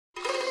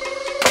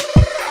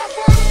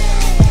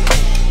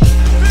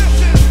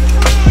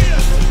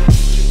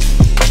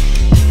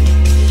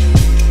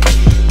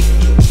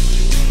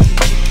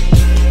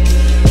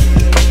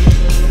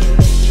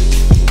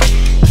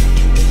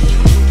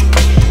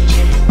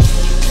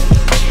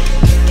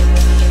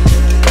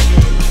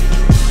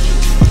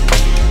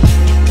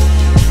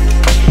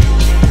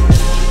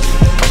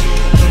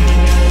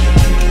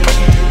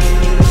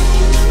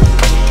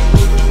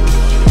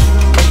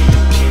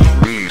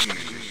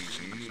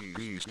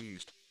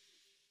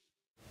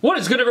What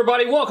is good,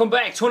 everybody? Welcome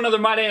back to another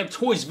My Damn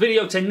Toys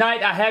video.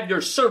 Tonight I have your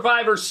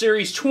Survivor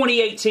Series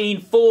 2018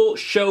 full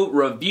show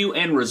review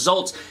and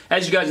results.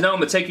 As you guys know, I'm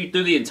going to take you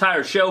through the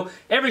entire show,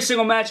 every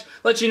single match,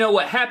 let you know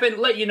what happened,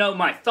 let you know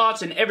my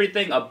thoughts and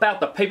everything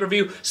about the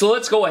pay-per-view. So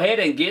let's go ahead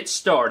and get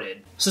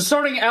started. So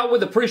starting out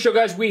with the pre-show,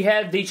 guys, we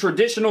had the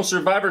traditional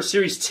Survivor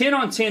Series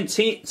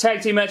 10-on-10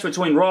 tag team match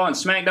between Raw and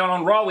SmackDown.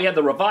 On Raw, we had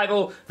the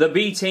Revival, the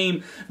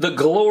B-Team, the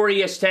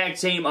glorious tag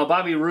team of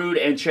Bobby Roode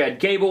and Chad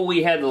Gable.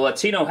 We had the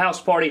Latino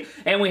House Party,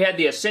 and we had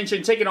the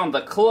Ascension taking on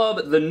the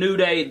Club, the New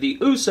Day, the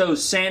Usos,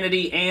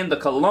 Sanity, and the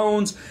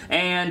Colognes.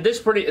 And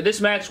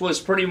this match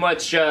was pretty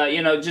much,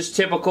 just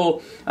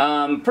typical,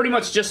 pretty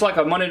much just like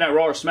a Monday Night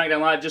Raw or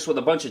SmackDown Live, just with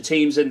a bunch of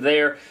teams in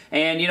there.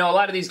 And, a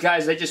lot of these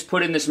guys, they just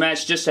put in this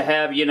match just to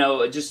have,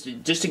 just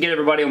to get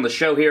everybody on the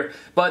show here.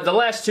 But the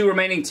last two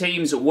remaining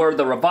teams were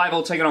the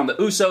Revival taking on the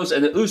Usos,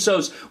 and the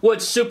Usos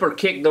would super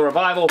kick the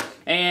Revival,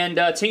 and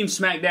Team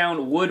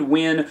SmackDown would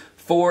win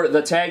for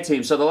the tag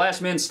team. So the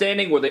last men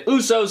standing were the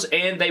Usos,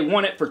 and they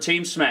won it for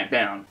Team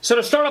SmackDown. So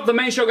to start off the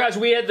main show, guys,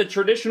 we had the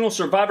traditional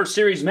Survivor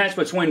Series match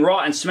between Raw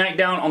and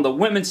SmackDown. On the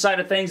women's side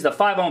of things, the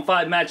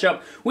 5-on-5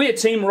 matchup, we had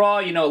Team Raw,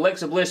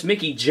 Alexa Bliss,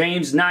 Mickie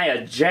James,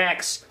 Nia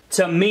Jax,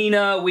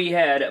 Tamina. We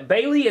had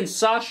Bayley and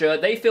Sasha.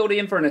 They filled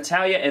in for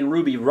Natalya and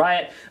Ruby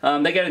Riott.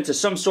 They got into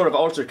some sort of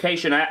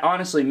altercation. I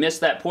honestly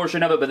missed that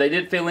portion of it, but they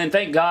did fill in.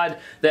 Thank God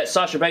that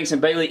Sasha Banks and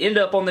Bayley ended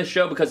up on this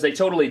show because they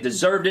totally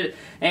deserved it.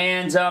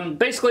 And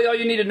basically all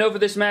you need to know for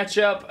this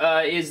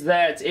matchup is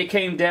that it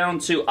came down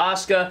to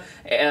Asuka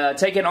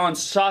taking on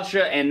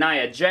Sasha and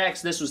Nia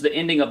Jax. This was the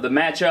ending of the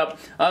matchup.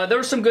 There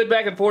was some good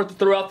back and forth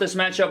throughout this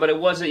matchup, but it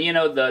wasn't,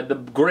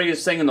 the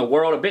greatest thing in the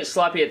world. A bit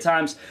sloppy at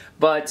times,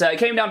 but it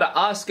came down to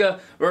Asuka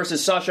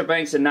versus Sasha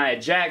Banks and Nia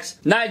Jax.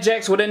 Nia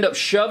Jax would end up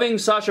shoving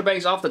Sasha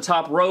Banks off the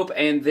top rope,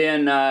 and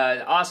then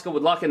Asuka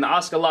would lock in the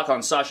Asuka lock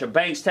on Sasha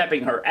Banks,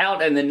 tapping her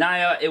out, and then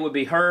Nia, it would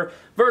be her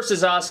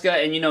versus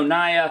Asuka, and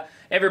Nia,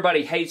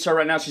 everybody hates her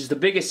right now. She's the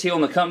biggest heel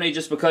in the company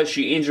just because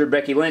she injured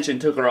Becky Lynch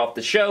and took her off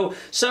the show.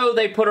 So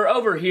they put her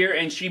over here,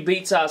 and she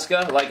beats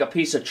Asuka like a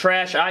piece of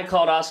trash. I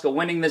called Asuka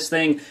winning this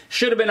thing.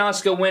 Should have been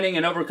Asuka winning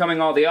and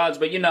overcoming all the odds,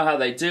 but you know how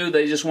they do.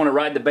 They just want to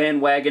ride the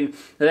bandwagon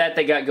that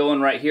they got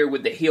going right here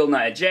with the heel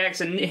Nia Jax.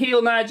 And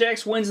heel Nia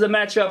Jax wins the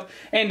matchup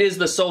and is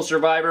the sole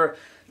survivor.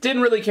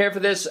 Didn't really care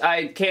for this.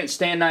 I can't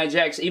stand Nia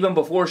Jax. Even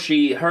before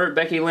she hurt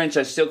Becky Lynch,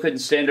 I still couldn't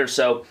stand her,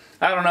 so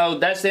I don't know.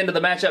 That's the end of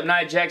the matchup.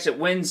 Nia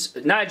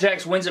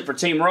Jax wins it for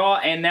Team Raw,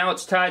 and now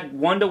it's tied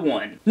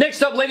 1-1.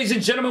 Next up, ladies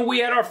and gentlemen, we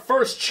had our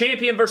first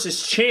champion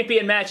versus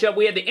champion matchup.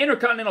 We had the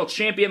Intercontinental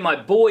Champion, my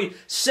boy,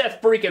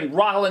 Seth freaking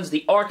Rollins,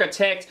 the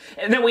Architect,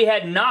 and then we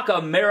had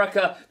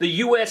Nakamura, the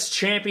U.S.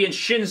 Champion,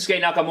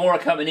 Shinsuke Nakamura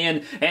coming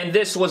in, and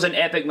this was an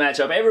epic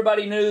matchup.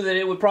 Everybody knew that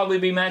it would probably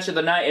be match of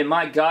the night, and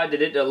my God,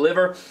 did it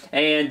deliver.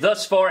 And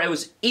thus far, it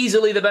was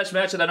easily the best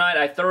match of the night.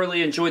 I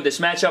thoroughly enjoyed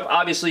this matchup.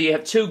 Obviously, you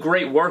have two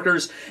great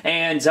workers.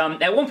 And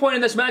at one point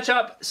in this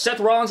matchup, Seth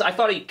Rollins, I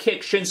thought he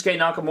kicked Shinsuke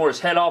Nakamura's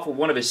head off with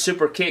one of his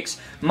super kicks.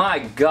 My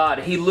God,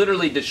 he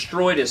literally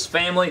destroyed his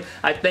family.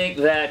 I think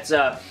that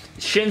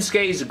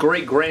Shinsuke's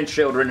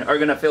great-grandchildren are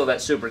going to feel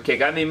that super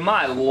kick. I mean,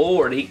 my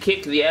Lord, he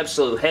kicked the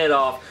absolute head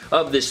off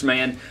of this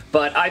man.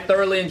 But I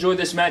thoroughly enjoyed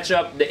this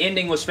matchup. The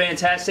ending was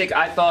fantastic.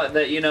 I thought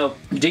that,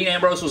 Dean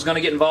Ambrose was going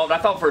to get involved. I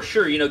thought for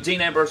sure,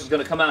 Dean Ambrose was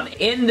going to come out and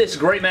end this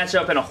great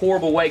matchup in a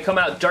horrible way. Come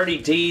out dirty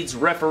deeds,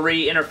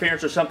 referee,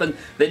 interference or something.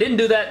 They didn't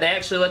do that. They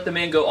actually let the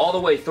men go all the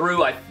way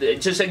through.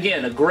 Just,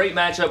 again, a great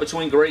matchup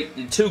between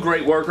two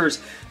great workers.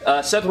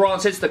 Seth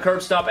Rollins hits the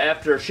curb stop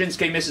after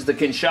Shinsuke misses the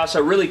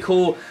Kinshasa. Really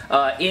cool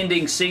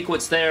ending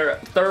sequence there.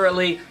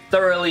 Thoroughly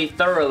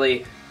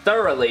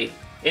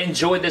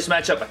enjoyed this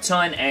matchup a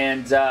ton,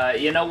 and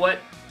you know what?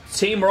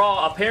 Team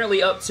Raw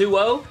apparently up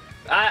 2-0.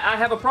 I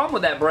have a problem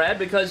with that, Brad,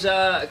 because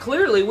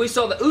clearly we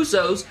saw the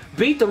Usos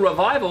beat the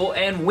Revival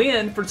and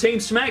win for Team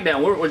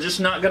SmackDown. We're just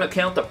not going to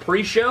count the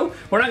pre-show?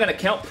 We're not going to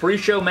count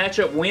pre-show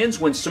matchup wins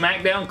when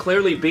SmackDown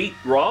clearly beat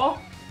Raw?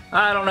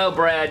 I don't know,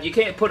 Brad. You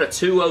can't put a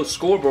 2-0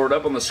 scoreboard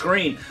up on the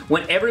screen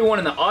when everyone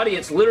in the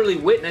audience literally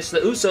witnessed the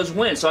Usos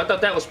win. So I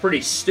thought that was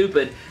pretty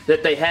stupid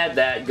that they had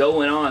that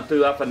going on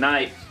throughout the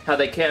night. How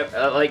they kept,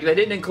 they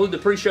didn't include the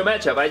pre-show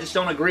matchup. I just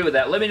don't agree with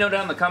that. Let me know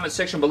down in the comment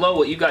section below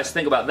what you guys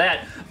think about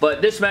that.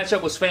 But this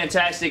matchup was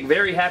fantastic.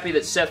 Very happy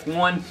that Seth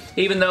won,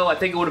 even though I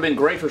think it would have been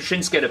great for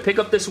Shinsuke to pick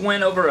up this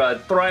win over a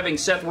thriving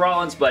Seth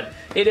Rollins, but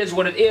it is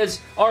what it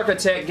is.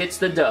 Architect gets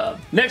the dub.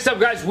 Next up,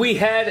 guys, we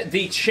had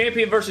the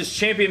champion versus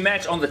champion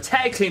match on the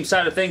tag team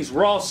side of things.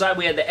 Raw side,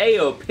 we had the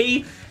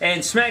AOP,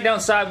 and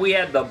SmackDown side, we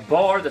had the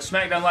Bar, the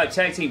SmackDown Live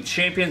Tag Team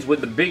Champions with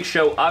the Big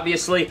Show,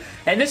 obviously.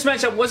 And this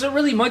matchup wasn't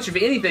really much of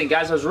anything,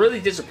 guys. I was really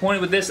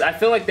disappointed with this. I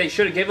feel like they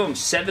should have given them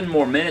 7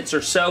 more minutes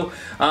or so.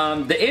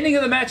 The ending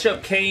of the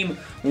matchup came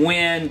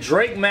when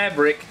Drake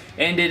Maverick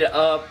ended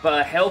up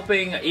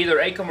helping either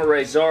Akam or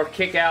Rezar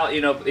kick out.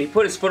 He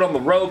put his foot on the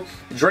rope.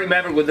 Drake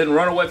Maverick would then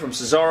run away from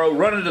Cesaro,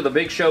 run into the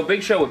Big Show.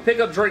 Big Show would pick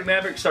up Drake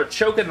Maverick, start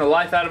choking the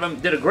life out of him.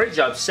 Did a great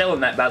job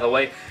selling that, by the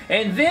way.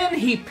 And then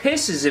he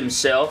pisses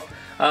himself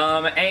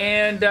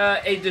and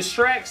it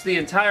distracts the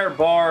entire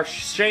bar.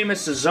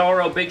 Sheamus,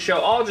 Cesaro, Big Show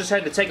all just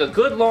had to take a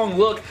good long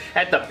look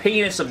at the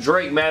penis of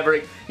Drake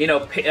Maverick, you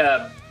know,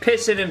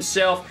 pissing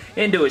himself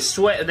into his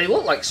sweat. They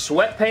look like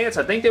sweatpants.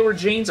 I think they were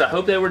jeans. I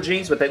hope they were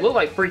jeans, but they look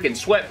like freaking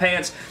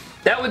sweatpants.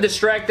 That would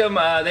distract them.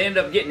 They ended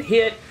up getting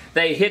hit.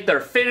 They hit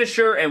their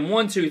finisher, and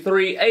 1, 2,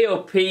 3,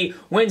 AOP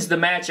wins the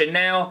match, and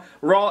now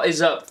Raw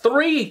is up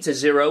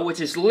 3-0, which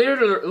is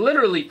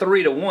literally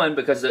 3-1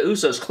 because the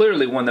Usos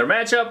clearly won their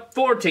matchup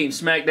for Team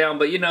SmackDown,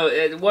 but you know,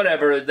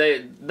 whatever.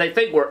 They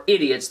think we're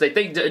idiots. They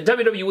think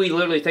WWE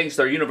literally thinks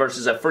their universe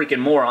is a freaking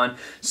moron.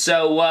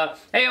 So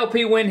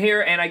AOP win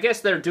here, and I guess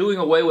they're doing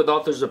away with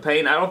Authors of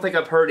Pain. I don't think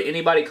I've heard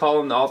anybody call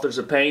them the Authors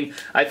of Pain.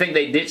 I think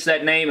they ditched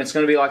that name. It's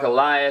going to be like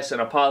Elias and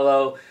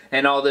Apollo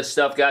and all this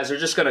stuff, guys. They're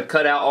just going to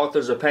cut out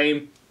Authors of Pain.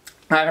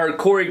 I heard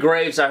Corey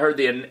Graves. I heard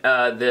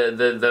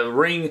the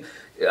ring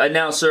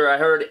announcer. I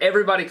heard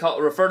everybody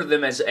refer to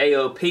them as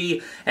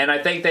AOP, and I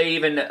think they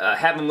even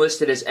have them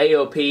listed as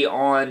AOP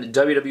on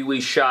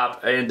WWE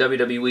Shop and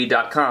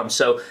WWE.com.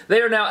 So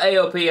they are now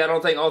AOP. I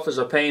don't think Authors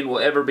of Pain will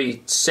ever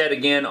be said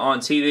again on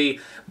TV,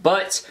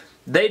 but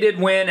they did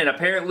win, and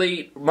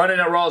apparently Monday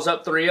Night Raw is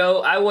up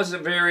 3-0. I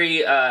wasn't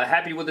very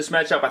happy with this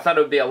matchup. I thought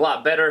it would be a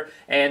lot better,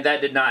 and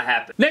that did not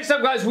happen. Next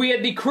up, guys, we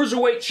had the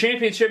Cruiserweight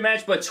Championship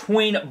match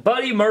between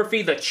Buddy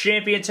Murphy, the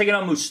champion, taking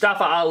on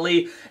Mustafa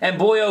Ali, and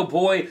boy, oh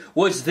boy,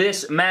 was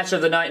this match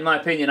of the night, in my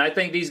opinion. I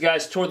think these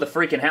guys tore the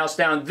freaking house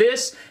down.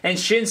 This and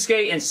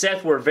Shinsuke and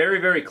Seth were very,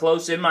 very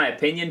close, in my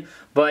opinion.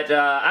 But,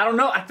 I don't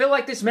know, I feel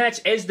like this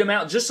match edged them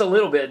out just a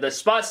little bit. The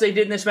spots they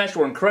did in this match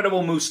were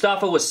incredible.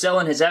 Mustafa was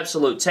selling his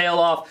absolute tail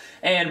off,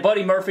 and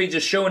Buddy Murphy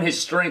just showing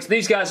his strength.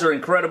 These guys are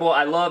incredible.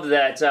 I love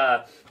that,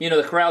 you know,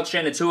 the crowd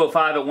chanted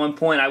 205 at one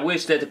point. I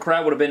wish that the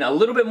crowd would have been a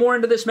little bit more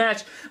into this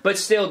match, but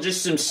still,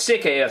 just some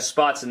sick AF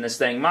spots in this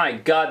thing. My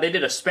God, they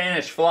did a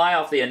Spanish fly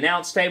off the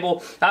announce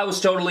table. I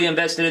was totally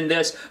invested in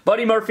this.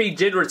 Buddy Murphy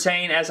did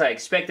retain, as I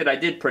expected. I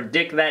did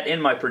predict that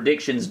in my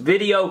predictions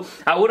video.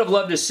 I would have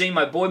loved to see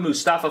my boy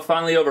Mustafa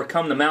finally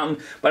overcome the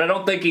mountain, but I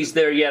don't think he's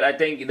there yet. I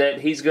think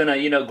that he's gonna,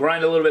 you know,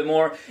 grind a little bit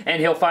more, and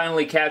he'll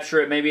finally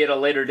capture it maybe at a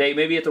later date,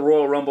 maybe at the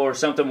Royal Rumble or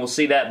something. We'll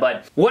see that,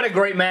 but what a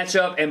great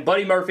matchup, and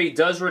Buddy Murphy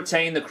does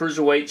retain the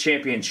Cruiserweight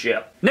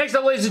Championship. Next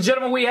up, ladies and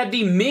gentlemen, we had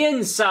the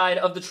men's side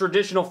of the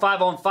traditional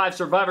 5-on-5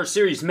 Survivor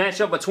Series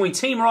matchup between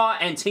Team Raw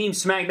and Team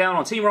SmackDown.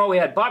 On Team Raw, we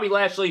had Bobby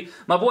Lashley,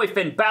 my boy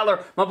Finn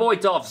Balor, my boy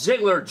Dolph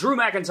Ziggler, Drew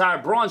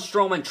McIntyre, Braun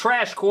Strowman,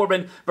 Trash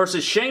Corbin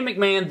versus Shane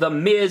McMahon, The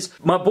Miz,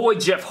 my boy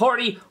Jeff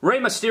Hardy, Rey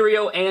Mysterio,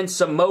 and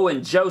Samoa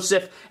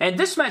Joseph. And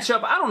this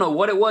matchup, I don't know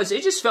what it was.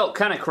 It just felt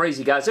kind of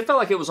crazy, guys. It felt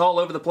like it was all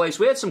over the place.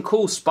 We had some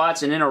cool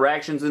spots and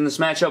interactions in this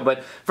matchup,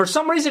 but for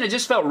some reason, it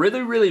just felt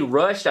really, really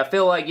rushed. I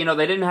feel like, you know,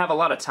 they didn't have a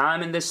lot of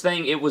time in this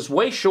thing. It was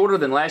way shorter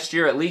than last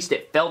year. At least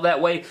it felt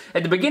that way.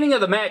 At the beginning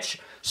of the match,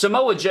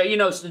 Samoa Joe, you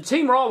know,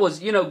 Team Raw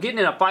was, you know, getting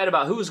in a fight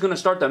about who was going to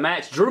start the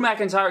match. Drew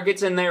McIntyre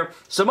gets in there.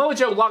 Samoa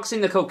Joe locks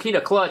in the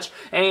Coquina Clutch,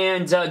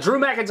 and Drew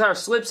McIntyre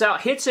slips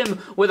out, hits him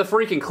with a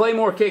freaking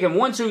Claymore kick, and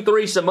 1, 2,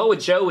 3, Samoa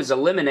Joe is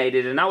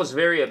eliminated, and I was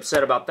very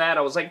upset about that.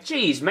 I was like,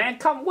 geez, man,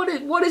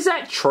 what is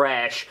that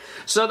trash?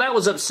 So that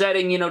was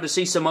upsetting, you know, to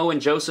see Samoa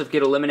Joseph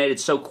get eliminated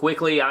so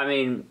quickly. I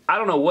mean, I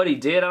don't know what he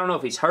did. I don't know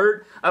if he's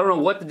hurt. I don't know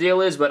what the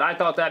deal is, but I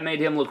thought that made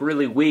him look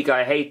really weak.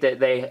 I hate that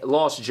they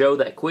lost Joe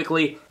that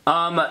quickly.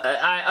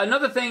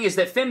 Another thing is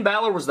that Finn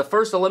Balor was the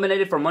first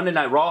eliminated from Monday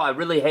Night Raw. I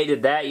really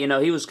hated that. You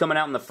know, he was coming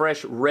out in the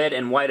fresh red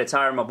and white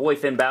attire. My boy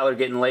Finn Balor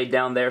getting laid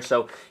down there.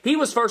 So he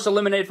was first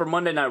eliminated from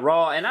Monday Night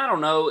Raw. And I don't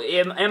know,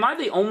 am I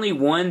the only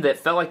one that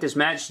felt like this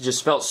match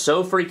just felt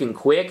so freaking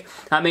quick?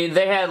 I mean,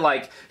 they had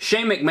like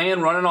Shane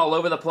McMahon running all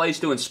over the place,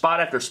 doing spot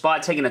after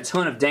spot, taking a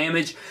ton of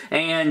damage.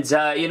 And,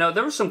 you know,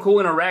 there were some cool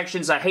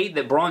interactions. I hate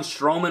that Braun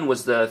Strowman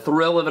was the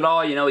thrill of it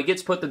all. You know, he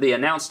gets put to the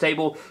announce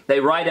table. They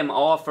write him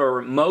off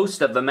for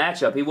most of the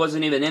matchup. He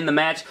wasn't even in the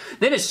match.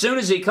 Then as soon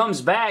as he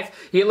comes back,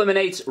 he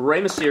eliminates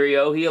Rey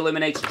Mysterio, he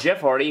eliminates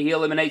Jeff Hardy, he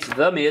eliminates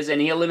The Miz, and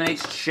he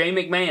eliminates Shane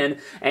McMahon,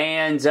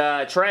 and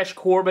Trash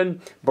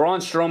Corbin, Braun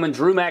Strowman,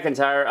 Drew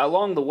McIntyre,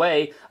 along the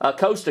way,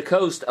 coast to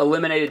coast,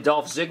 eliminated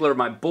Dolph Ziggler,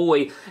 my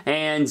boy,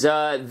 and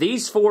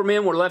these four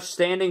men were left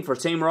standing for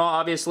Team Raw.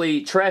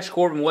 Obviously, Trash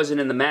Corbin wasn't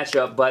in the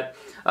matchup, but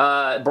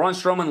Braun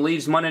Strowman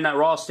leaves Monday Night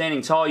Raw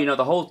standing tall. You know,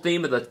 the whole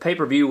theme of the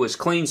pay-per-view was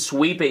clean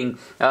sweeping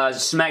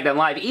SmackDown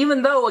Live,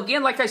 even though,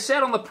 again, like I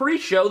said on the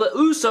pre-show, the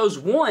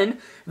Usos won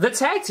the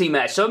tag team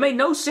match, so it made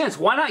no sense.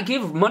 Why not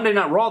give Monday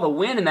Night Raw the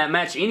win in that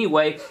match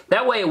anyway?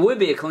 That way it would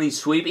be a clean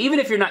sweep, even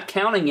if you're not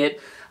counting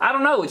it. I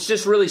don't know, it's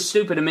just really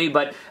stupid to me,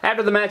 but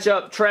after the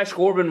matchup, Trash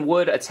Corbin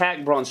would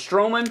attack Braun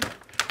Strowman,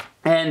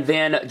 and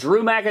then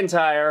Drew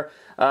McIntyre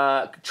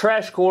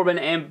Trash Corbin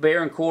and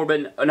Baron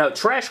Corbin, no,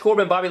 Trash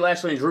Corbin, Bobby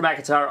Lashley, and Drew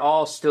McIntyre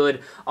all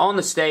stood on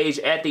the stage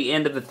at the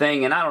end of the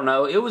thing, and I don't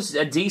know, it was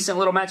a decent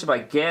little matchup, I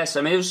guess.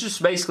 I mean, it was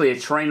just basically a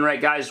train wreck,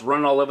 guys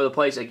running all over the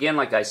place. Again,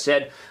 like I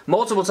said,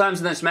 multiple times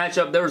in this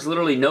matchup, there was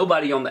literally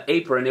nobody on the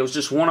apron. It was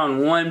just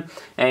one-on-one,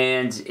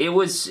 and it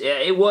was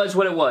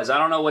what it was. I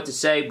don't know what to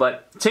say,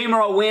 but Team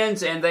Raw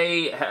wins, and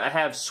they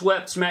have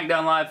swept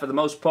SmackDown Live for the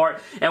most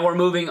part, and we're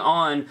moving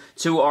on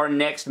to our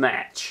next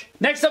match.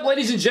 Next up,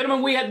 ladies and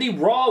gentlemen, we had the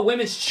Raw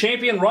Women's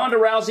Champion, Ronda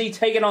Rousey,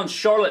 taking on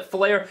Charlotte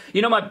Flair.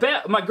 You know,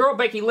 my girl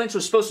Becky Lynch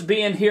was supposed to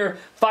be in here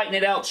fighting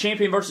it out,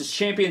 champion versus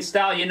champion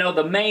style. You know,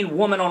 the main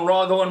woman on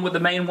Raw going with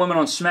the main woman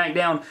on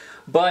SmackDown.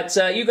 But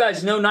you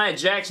guys know Nia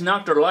Jax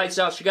knocked her lights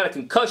out. She got a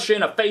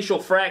concussion, a facial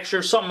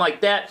fracture, something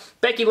like that.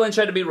 Becky Lynch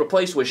had to be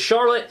replaced with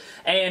Charlotte.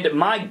 And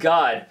my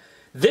God,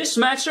 this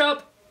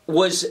matchup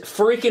was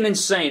freaking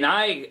insane.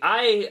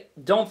 I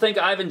don't think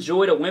I've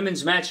enjoyed a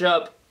women's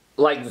matchup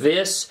like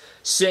this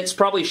since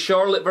probably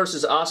Charlotte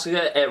versus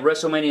Asuka at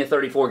WrestleMania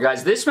 34,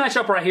 guys. This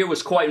matchup right here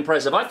was quite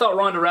impressive. I thought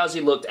Ronda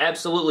Rousey looked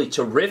absolutely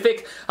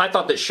terrific. I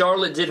thought that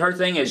Charlotte did her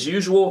thing as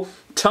usual.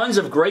 Tons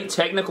of great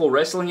technical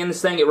wrestling in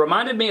this thing. It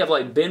reminded me of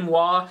like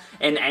Benoit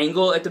and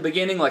Angle at the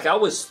beginning. Like, I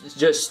was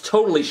just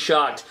totally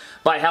shocked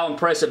by how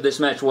impressive this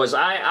match was.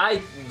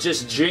 I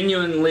just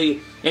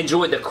genuinely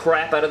enjoyed the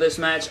crap out of this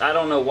match. I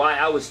don't know why.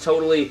 I was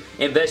totally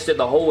invested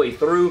the whole way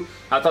through.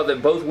 I thought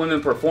that both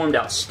women performed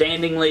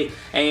outstandingly,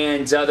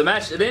 and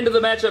the end of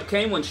the matchup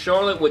came when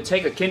Charlotte would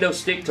take a kendo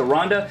stick to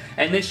Ronda,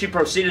 and then she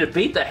proceeded to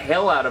beat the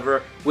hell out of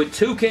her with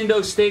 2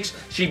 kendo sticks.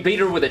 She beat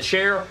her with a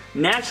chair.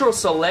 Natural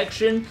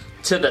selection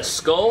to the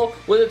skull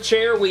with a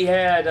chair. We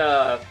had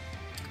a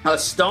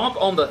stomp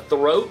on the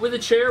throat with a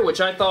chair, which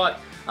I thought,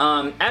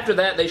 after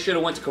that, they should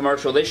have went to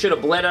commercial. They should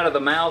have bled out of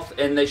the mouth,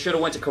 and they should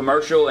have went to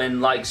commercial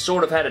and, like,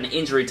 sort of had an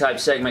injury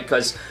type segment,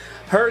 because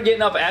her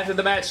getting up after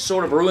the match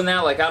sort of ruined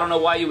that. Like, I don't know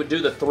why you would do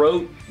the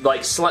throat.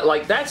 Like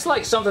that's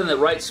like something that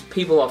writes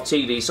people off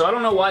TV. So I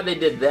don't know why they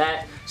did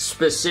that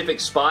specific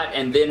spot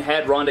and then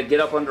had Ronda get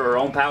up under her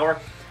own power.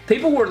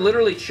 People were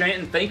literally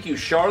chanting, "Thank you,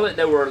 Charlotte."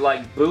 They were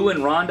like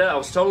booing Ronda. I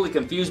was totally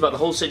confused by the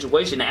whole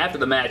situation after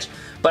the match.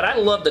 But I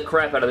loved the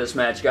crap out of this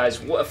match,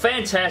 guys. A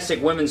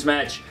fantastic women's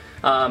match.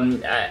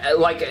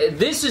 Like,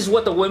 this is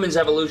what the women's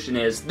evolution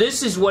is.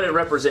 This is what it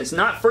represents.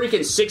 Not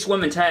freaking 6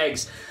 women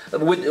tags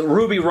with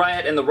Ruby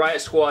Riott and the Riott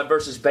Squad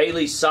versus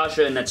Bayley,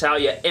 Sasha, and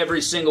Natalya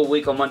every single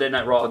week on Monday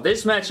Night Raw.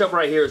 This matchup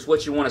right here is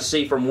what you want to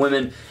see from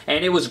women,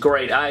 and it was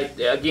great.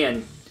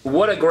 Again,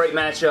 what a great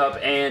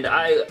matchup, and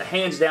I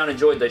hands down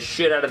enjoyed the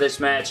shit out of this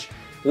match.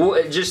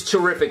 Just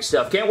terrific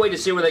stuff. Can't wait to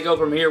see where they go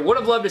from here. Would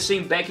have loved to see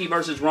Becky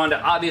versus Ronda,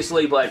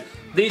 obviously, but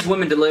these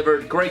women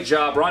delivered. Great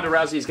job. Ronda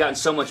Rousey's gotten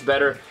so much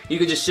better. You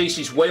can just see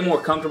she's way more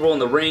comfortable in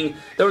the ring.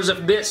 There was a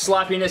bit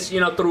sloppiness, you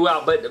know,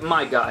 throughout, but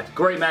my God,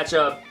 great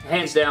matchup.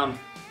 Hands down.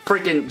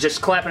 Freaking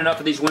just clapping it up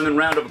for these women.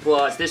 Round of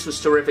applause. This was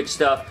terrific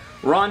stuff.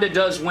 Ronda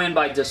does win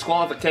by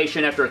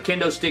disqualification after a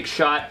kendo stick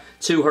shot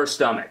to her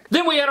stomach.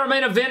 Then we had our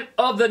main event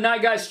of the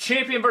night, guys.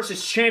 Champion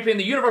versus champion.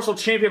 The Universal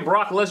Champion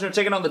Brock Lesnar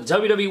taking on the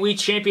WWE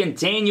Champion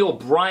Daniel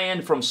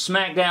Bryan from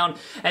SmackDown.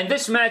 And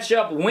this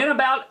matchup went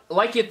about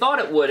like you thought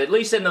it would. At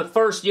least in the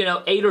first,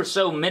 8 or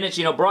so minutes.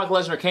 Brock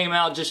Lesnar came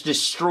out, just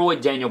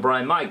destroyed Daniel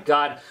Bryan. My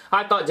God.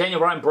 I thought Daniel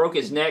Bryan broke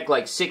his neck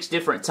like 6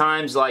 different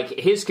times. Like,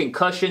 his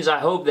concussions, I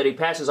hope that he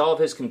passes all of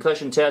his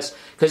concussion tests,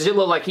 because it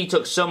looked like he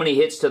took so many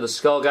hits to the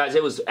skull, guys.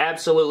 It was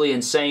absolutely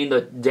insane,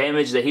 the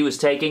damage that he was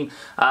taking.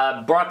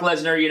 Brock Lesnar,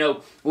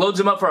 loads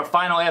him up for a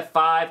final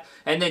F5,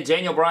 and then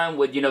Daniel Bryan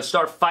would,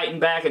 start fighting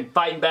back and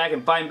fighting back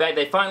and fighting back.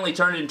 They finally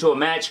turned it into a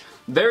match.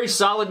 Very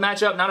solid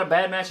matchup, not a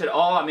bad match at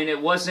all. I mean, it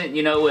wasn't,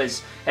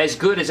 as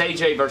good as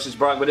AJ versus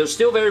Brock, but it was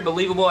still very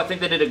believable. I think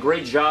they did a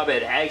great job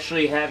at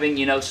actually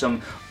having,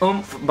 some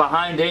oomph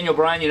behind Daniel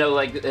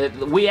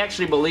Bryan. We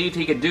actually believed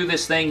he could do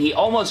this thing. He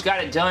almost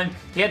got it done.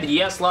 He had the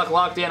yes lock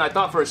locked in. I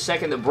thought for a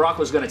second that Brock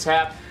was going to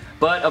tap.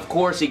 But, of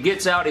course, he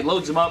gets out, he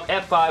loads him up,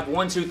 F5,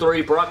 1, 2,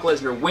 3, Brock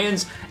Lesnar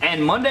wins,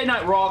 and Monday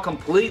Night Raw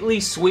completely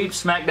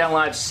sweeps SmackDown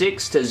Live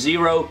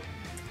 6-0.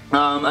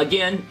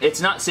 Again,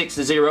 it's not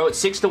 6-0,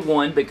 it's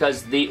 6-1,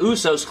 because the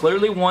Usos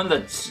clearly won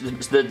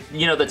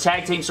the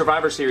Tag Team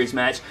Survivor Series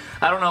match.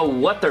 I don't know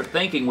what they're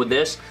thinking with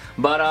this,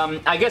 but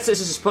I guess this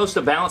is supposed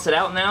to balance it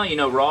out now.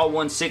 Raw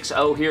won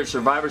 6-0 here at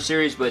Survivor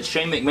Series, but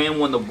Shane McMahon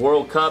won the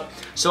World Cup,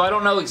 so I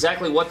don't know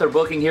exactly what they're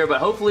booking here, but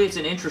hopefully it's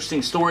an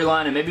interesting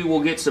storyline, and maybe we'll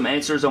get some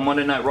answers on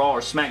Monday Night Raw or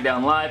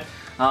SmackDown Live.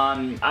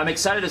 I'm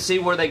excited to see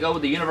where they go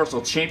with the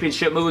Universal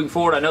Championship moving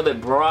forward. I know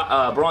that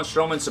Braun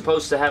Strowman's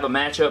supposed to have a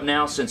matchup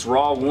now since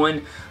Raw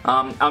won.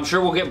 I'm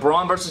sure we'll get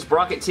Braun versus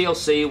Brock at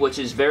TLC, which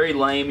is very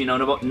lame.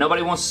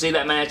 Nobody wants to see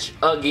that match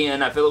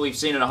again. I feel like we've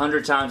seen it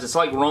 100 times. It's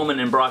like Roman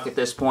and Brock at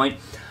this point.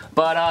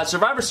 But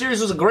Survivor Series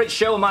was a great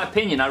show in my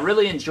opinion. I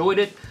really enjoyed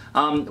it.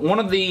 One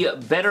of the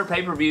better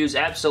pay-per-views,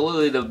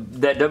 absolutely,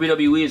 that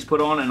WWE has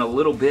put on in a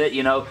little bit,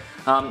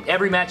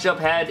 Every matchup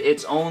had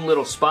its own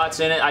little spots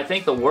in it. I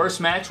think the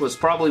worst match was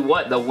probably,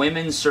 the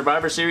Women's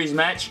Survivor Series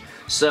match.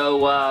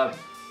 So,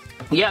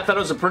 yeah, I thought it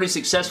was a pretty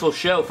successful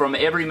show from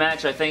every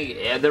match. I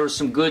think there was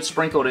some good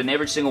sprinkled in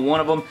every single one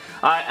of them.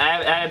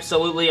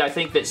 I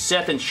think that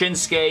Seth and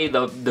Shinsuke,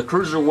 the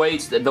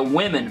cruiserweights, the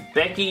women,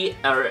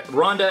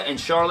 Ronda and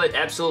Charlotte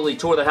absolutely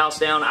tore the house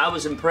down. I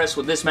was impressed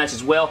with this match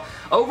as well.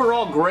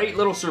 Overall, great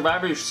little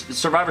Survivor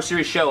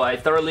Series show. I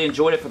thoroughly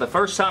enjoyed it for the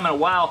first time in a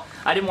while.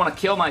 I didn't want to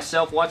kill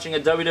myself watching a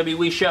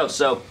WWE show,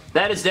 so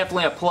that is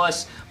definitely a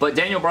plus. But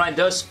Daniel Bryan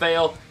does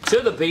fail to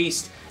the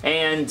Beast.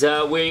 And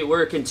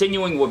we're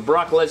continuing with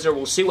Brock Lesnar.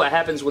 We'll see what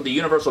happens with the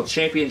Universal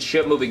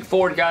Championship moving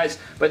forward, guys.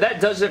 But that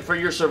does it for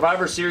your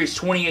Survivor Series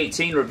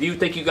 2018 review.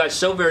 Thank you guys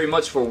so very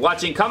much for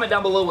watching. Comment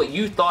down below what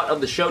you thought of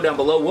the show down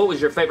below. What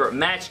was your favorite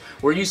match?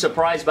 Were you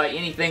surprised by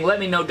anything? Let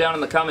me know down in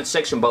the comment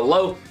section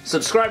below.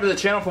 Subscribe to the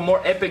channel for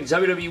more epic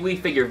WWE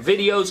figure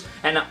videos.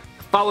 And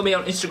follow me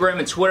on Instagram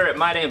and Twitter at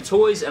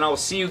MyDamnToys. And I will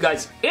see you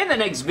guys in the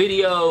next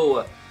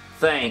video.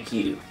 Thank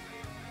you.